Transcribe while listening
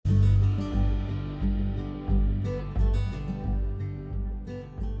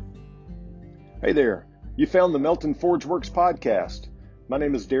Hey there, you found the Melton Forge Works podcast. My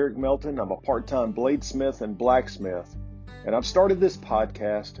name is Derek Melton. I'm a part-time bladesmith and blacksmith, and I've started this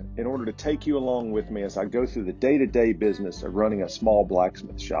podcast in order to take you along with me as I go through the day-to-day business of running a small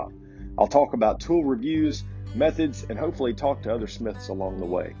blacksmith shop. I'll talk about tool reviews, methods, and hopefully talk to other smiths along the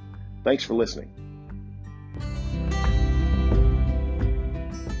way. Thanks for listening.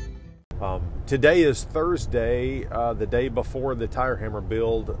 Today is Thursday, the day before the tire hammer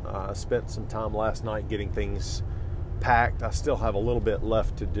build. I spent some time last night getting things packed. I still have a little bit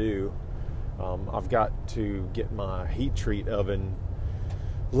left to do. I've got to get my heat treat oven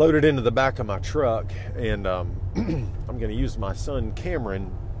loaded into the back of my truck, and I'm going to use my son Cameron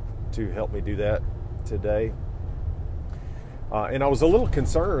to help me do that today. And I was a little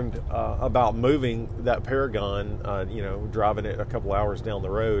concerned about moving that Paragon, driving it a couple hours down the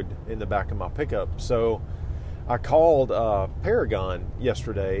road in the back of my pickup. So I called Paragon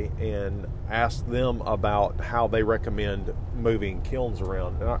yesterday and asked them about how they recommend moving kilns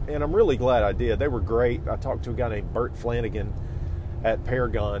around. And I'm really glad I did. They were great. I talked to a guy named Bert Flanagan at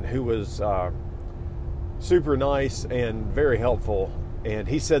Paragon who was super nice and very helpful. And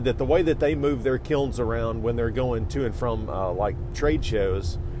he said that the way that they move their kilns around when they're going to and from like trade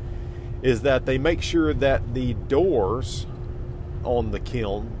shows is that they make sure that the doors on the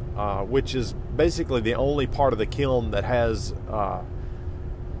kiln, which is basically the only part of the kiln that has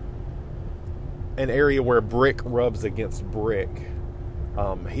an area where brick rubs against brick,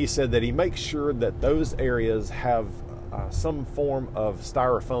 he said that he makes sure that those areas have some form of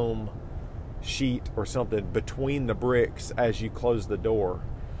styrofoam sheet or something between the bricks as you close the door.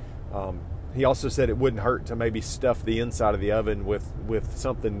 He also said it wouldn't hurt to maybe stuff the inside of the oven with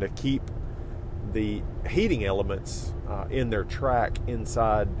something to keep the heating elements in their track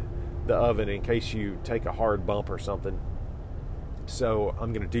inside the oven in case you take a hard bump or something. So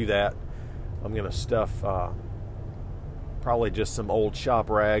I'm going to do that. I'm going to stuff probably just some old shop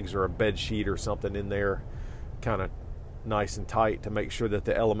rags or a bed sheet or something in there, kind of nice and tight to make sure that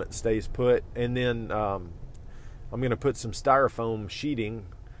the element stays put. And then I'm going to put some styrofoam sheeting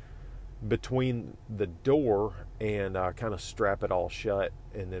between the door and kind of strap it all shut,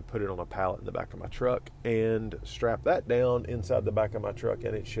 and then put it on a pallet in the back of my truck and strap that down inside the back of my truck,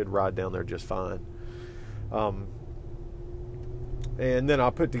 and it should ride down there just fine. And then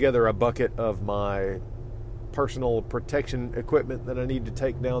I'll put together a bucket of my personal protection equipment that I need to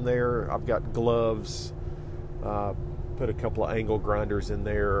take down there. I've got gloves, put a couple of angle grinders in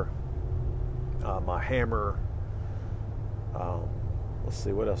there, my hammer. Let's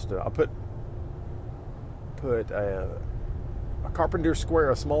see, what else do I put a carpenter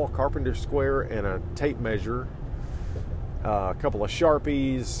square, a small carpenter square, and a tape measure, a couple of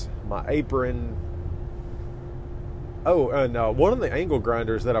Sharpies, my apron. Oh, and one of the angle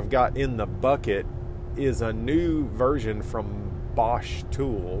grinders that I've got in the bucket is a new version from Bosch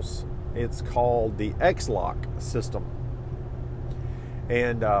Tools. It's called the X-Lock system.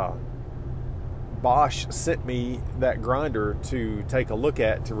 And Bosch sent me that grinder to take a look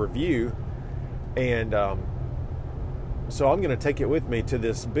at, to review. And so I'm going to take it with me to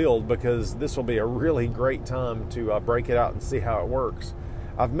this build, because this will be a really great time to break it out and see how it works.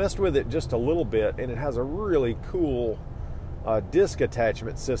 I've messed with it just a little bit, and it has a really cool disc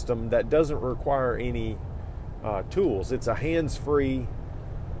attachment system that doesn't require any tools. It's a hands-free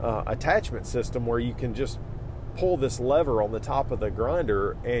attachment system where you can just pull this lever on the top of the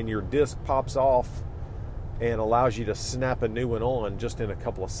grinder and your disc pops off and allows you to snap a new one on just in a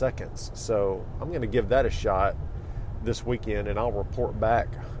couple of seconds. So I'm going to give that a shot this weekend, and I'll report back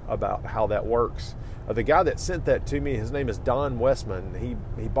about how that works. The guy that sent that to me, his name is Don Westman. He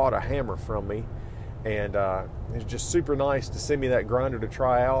bought a hammer from me, and it's just super nice to send me that grinder to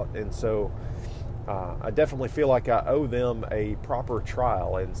try out. And so I definitely feel like I owe them a proper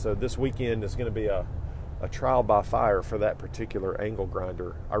trial, and so this weekend is going to be a trial by fire for that particular angle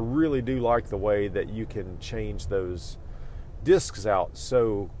grinder. I really do like the way that you can change those discs out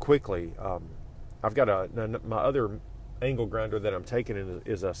so quickly. I've got my other angle grinder that I'm taking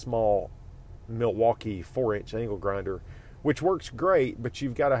is a small Milwaukee 4-inch angle grinder, which works great, but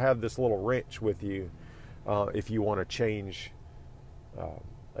you've got to have this little wrench with you if you want to change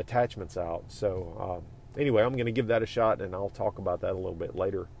attachments out. So anyway, I'm going to give that a shot, and I'll talk about that a little bit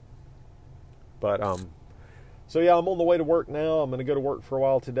later. But so yeah, I'm on the way to work now. I'm going to go to work for a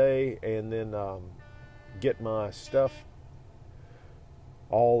while today, and then get my stuff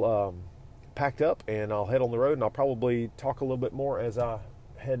all packed up, and I'll head on the road, and I'll probably talk a little bit more as I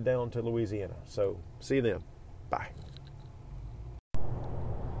head down to Louisiana. So see you then. Bye.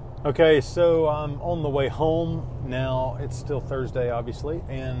 Okay, so I'm on the way home now. It's still Thursday, obviously,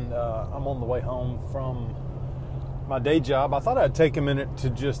 and I'm on the way home from my day job. I thought I'd take a minute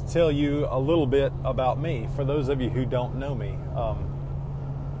to just tell you a little bit about me, for those of you who don't know me.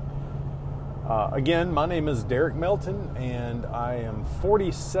 Again, my name is Derek Melton, and I am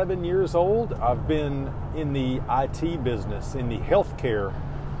 47 years old. I've been in the IT business, in the healthcare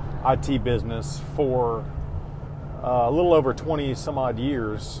IT business, for a little over 20 some odd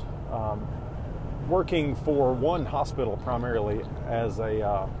years, working for one hospital primarily as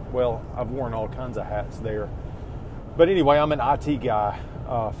I've worn all kinds of hats there. But anyway, I'm an IT guy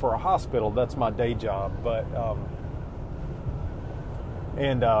for a hospital. That's my day job. But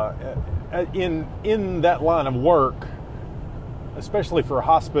in that line of work, especially for a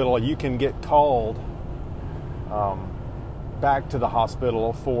hospital, you can get called back to the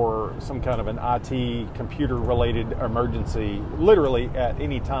hospital for some kind of an IT computer-related emergency, literally at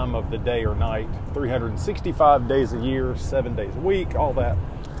any time of the day or night, 365 days a year, 7 days a week, all that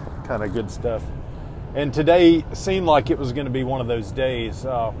kind of good stuff. And today seemed like it was going to be one of those days.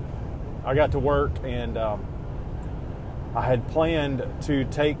 I got to work, and I had planned to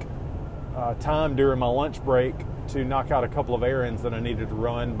take time during my lunch break to knock out a couple of errands that I needed to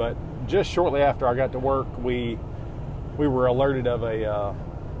run, but just shortly after I got to work, we were alerted of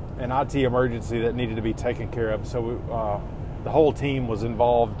an IT emergency that needed to be taken care of. So the whole team was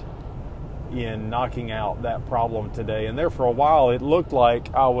involved in knocking out that problem today. And there for a while, it looked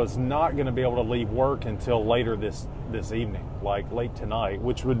like I was not going to be able to leave work until later this evening, like late tonight,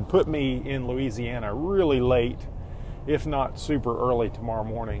 which would put me in Louisiana really late, if not super early tomorrow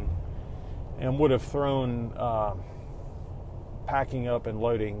morning, and would have thrown packing up and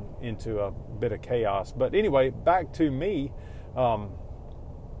loading into a bit of chaos. But anyway, back to me.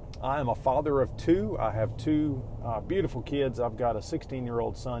 I am a father of two. I have two beautiful kids. I've got a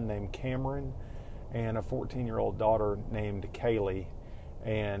 16-year-old son named Cameron and a 14-year-old daughter named Kaylee.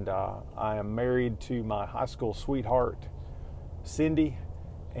 And I am married to my high school sweetheart, Cindy.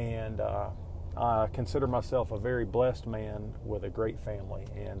 And I consider myself a very blessed man with a great family.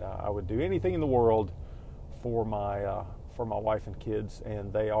 And I would do anything in the world for my wife and kids,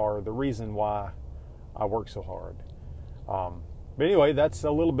 and they are the reason why I work so hard. But anyway, that's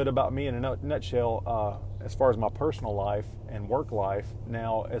a little bit about me in a nutshell as far as my personal life and work life.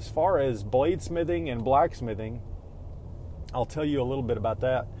 Now, as far as bladesmithing and blacksmithing, I'll tell you a little bit about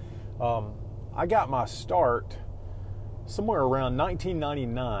that. I got my start somewhere around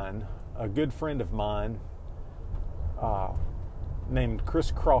 1999. A good friend of mine named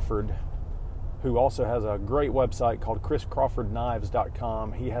Chris Crawford, who also has a great website called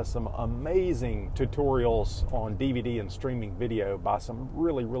chriscrawfordknives.com. He has some amazing tutorials on DVD and streaming video by some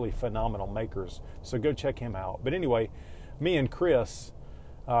really, really phenomenal makers. So go check him out. But anyway, me and Chris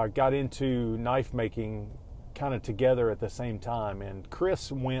got into knife making kind of together at the same time. And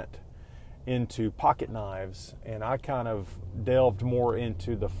Chris went into pocket knives, and I kind of delved more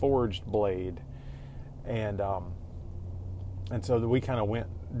into the forged blade. And so we kind of went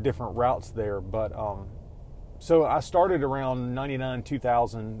different routes there, but so I started around 99,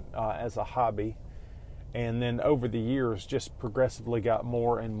 2000 as a hobby, and then over the years just progressively got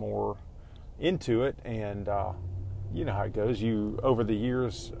more and more into it. And you know how it goes. You over the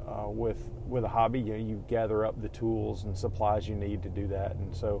years with a hobby, you gather up the tools and supplies you need to do that.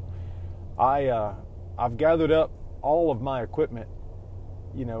 And so I've gathered up all of my equipment,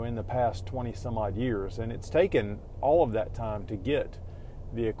 in the past 20 some odd years, and it's taken all of that time to get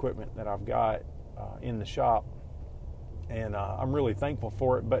the equipment that I've got in the shop, and I'm really thankful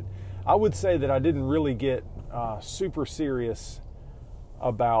for it. But I would say that I didn't really get super serious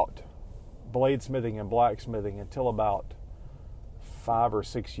about bladesmithing and blacksmithing until about 5 or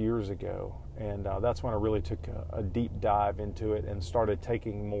 6 years ago, and that's when I really took a deep dive into it and started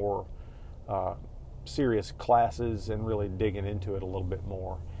taking more serious classes and really digging into it a little bit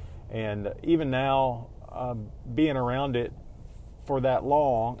more. And even now, being around it for that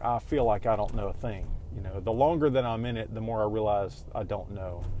long, I feel like I don't know a thing. The longer that I'm in it, the more I realize I don't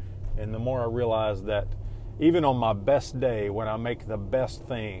know. And the more I realize that even on my best day, when I make the best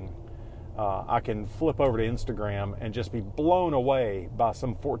thing, I can flip over to Instagram and just be blown away by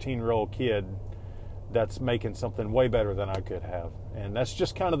some 14-year-old kid that's making something way better than I could have. And that's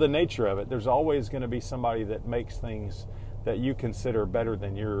just kind of the nature of it. There's always going to be somebody that makes things that you consider better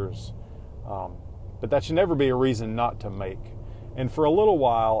than yours. But that should never be a reason not to make. And for a little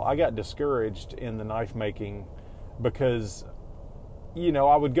while, I got discouraged in the knife making because,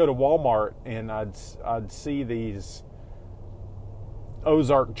 I would go to Walmart and I'd see these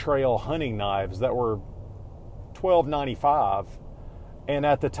Ozark Trail hunting knives that were $12.95, And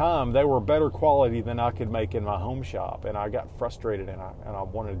at the time, they were better quality than I could make in my home shop. And I got frustrated and I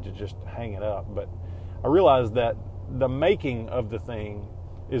wanted to just hang it up. But I realized that the making of the thing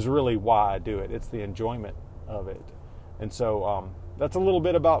is really why I do it. It's the enjoyment of it. And so that's a little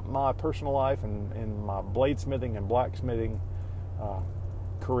bit about my personal life and my bladesmithing and blacksmithing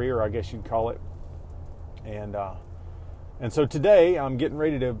career, I guess you'd call it. And so today I'm getting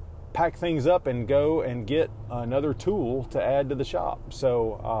ready to pack things up and go and get another tool to add to the shop.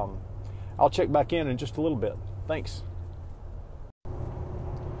 So I'll check back in just a little bit. Thanks.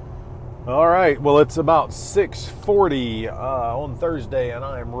 All right, well, it's about 6:40 on Thursday, and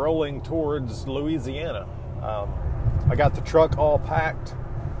I am rolling towards Louisiana. I got the truck all packed.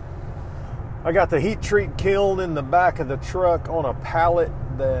 I got the heat treat kiln in the back of the truck on a pallet.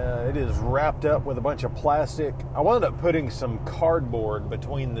 It is wrapped up with a bunch of plastic. I wound up putting some cardboard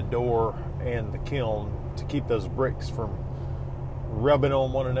between the door and the kiln to keep those bricks from rubbing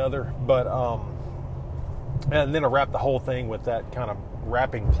on one another. But and then I wrapped the whole thing with that kind of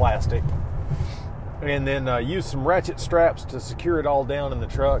wrapping plastic, and then used some ratchet straps to secure it all down in the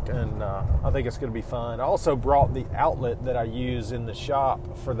truck, and I think it's going to be fine. I also brought the outlet that I use in the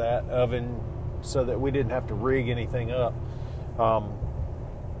shop for that oven so that we didn't have to rig anything up.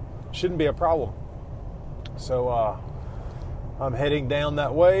 Shouldn't be a problem. So I'm heading down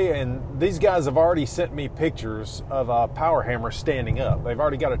that way, and these guys have already sent me pictures of a power hammer standing up. They've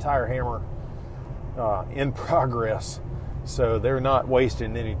already got a tire hammer in progress, so they're not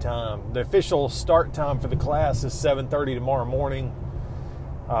wasting any time. The official start time for the class is 7:30 tomorrow morning,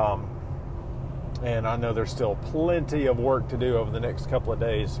 and I know there's still plenty of work to do over the next couple of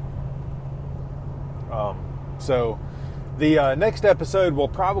days. So the next episode will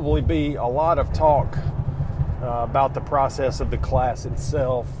probably be a lot of talk about the process of the class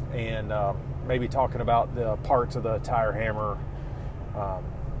itself, and maybe talking about the parts of the tire hammer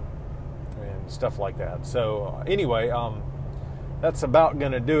and stuff like that. So anyway, that's about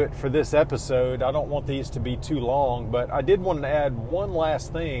going to do it for this episode. I don't want these to be too long, but I did want to add one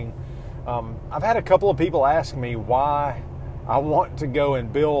last thing. I've had a couple of people ask me why I want to go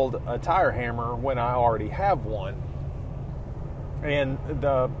and build a tire hammer when I already have one. And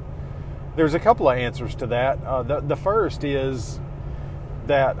there's a couple of answers to that. The first is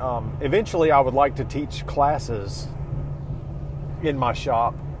that eventually I would like to teach classes in my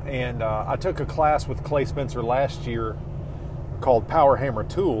shop. And I took a class with Clay Spencer last year called Power Hammer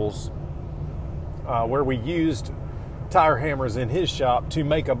Tools, where we used tire hammers in his shop to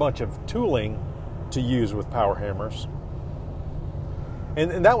make a bunch of tooling to use with power hammers.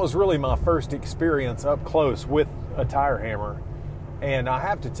 And that was really my first experience up close with a tire hammer. And I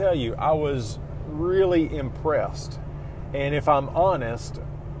have to tell you, I was really impressed. And if I'm honest,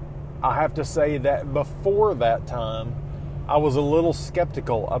 I have to say that before that time, I was a little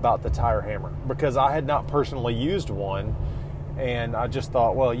skeptical about the tire hammer because I had not personally used one. And I just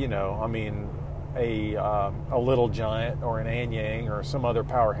thought, well, you know, I mean, a Little Giant or an Anyang or some other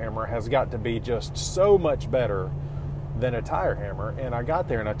power hammer has got to be just so much better than a tire hammer. And I got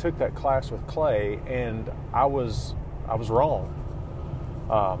there and I took that class with Clay, and I was wrong.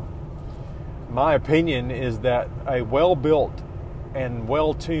 My opinion is that a well-built and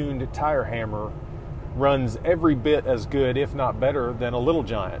well-tuned tire hammer runs every bit as good, if not better, than a Little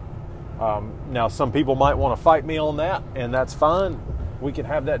Giant. Now, some people might want to fight me on that, and that's fine. We can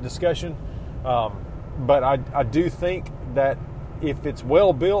have that discussion. But I do think that if it's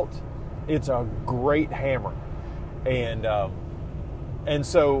well built, it's a great hammer. And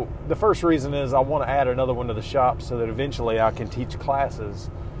so the first reason is I want to add another one to the shop so that eventually I can teach classes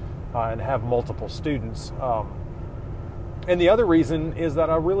and have multiple students. And the other reason is that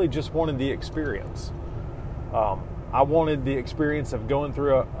I really just wanted the experience. I wanted the experience of going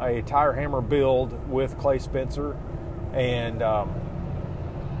through a tire hammer build with Clay Spencer and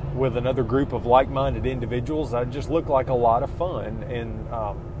with another group of like-minded individuals. That just looked like a lot of fun. And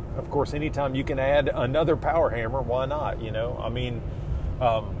of course, anytime you can add another power hammer, why not? You know, I mean,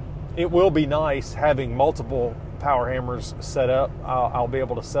 it will be nice having multiple power hammers set up. I'll be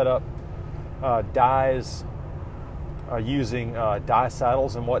able to set up dies using die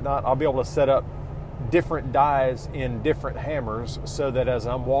saddles and whatnot. I'll be able to set up different dies in different hammers so that as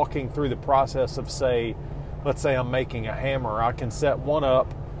I'm walking through the process of, say, let's say I'm making a hammer, I can set one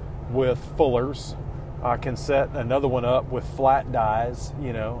up with fullers. I can set another one up with flat dies,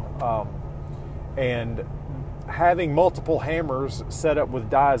 you know, and having multiple hammers set up with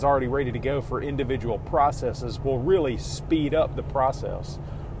dies already ready to go for individual processes will really speed up the process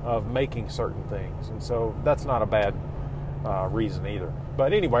of making certain things. And so that's not a bad reason either.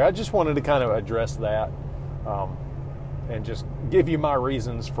 But anyway, I just wanted to kind of address that. and just give you my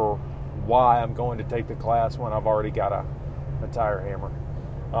reasons for why I'm going to take the class when I've already got a tire hammer.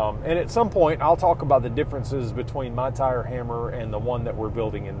 And at some point, I'll talk about the differences between my tire hammer and the one that we're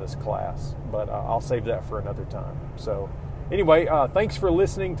building in this class, but I'll save that for another time. So anyway, thanks for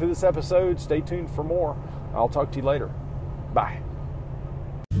listening to this episode. Stay tuned for more. I'll talk to you later. Bye.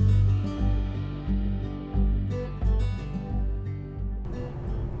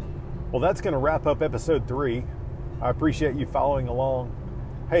 Well, that's going to wrap up episode 3. I appreciate you following along.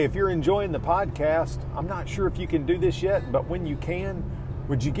 Hey, if you're enjoying the podcast, I'm not sure if you can do this yet, but when you can,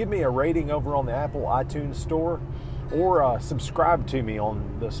 would you give me a rating over on the Apple iTunes store, or subscribe to me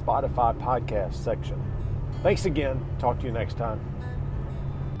on the Spotify podcast section? Thanks again. Talk to you next time.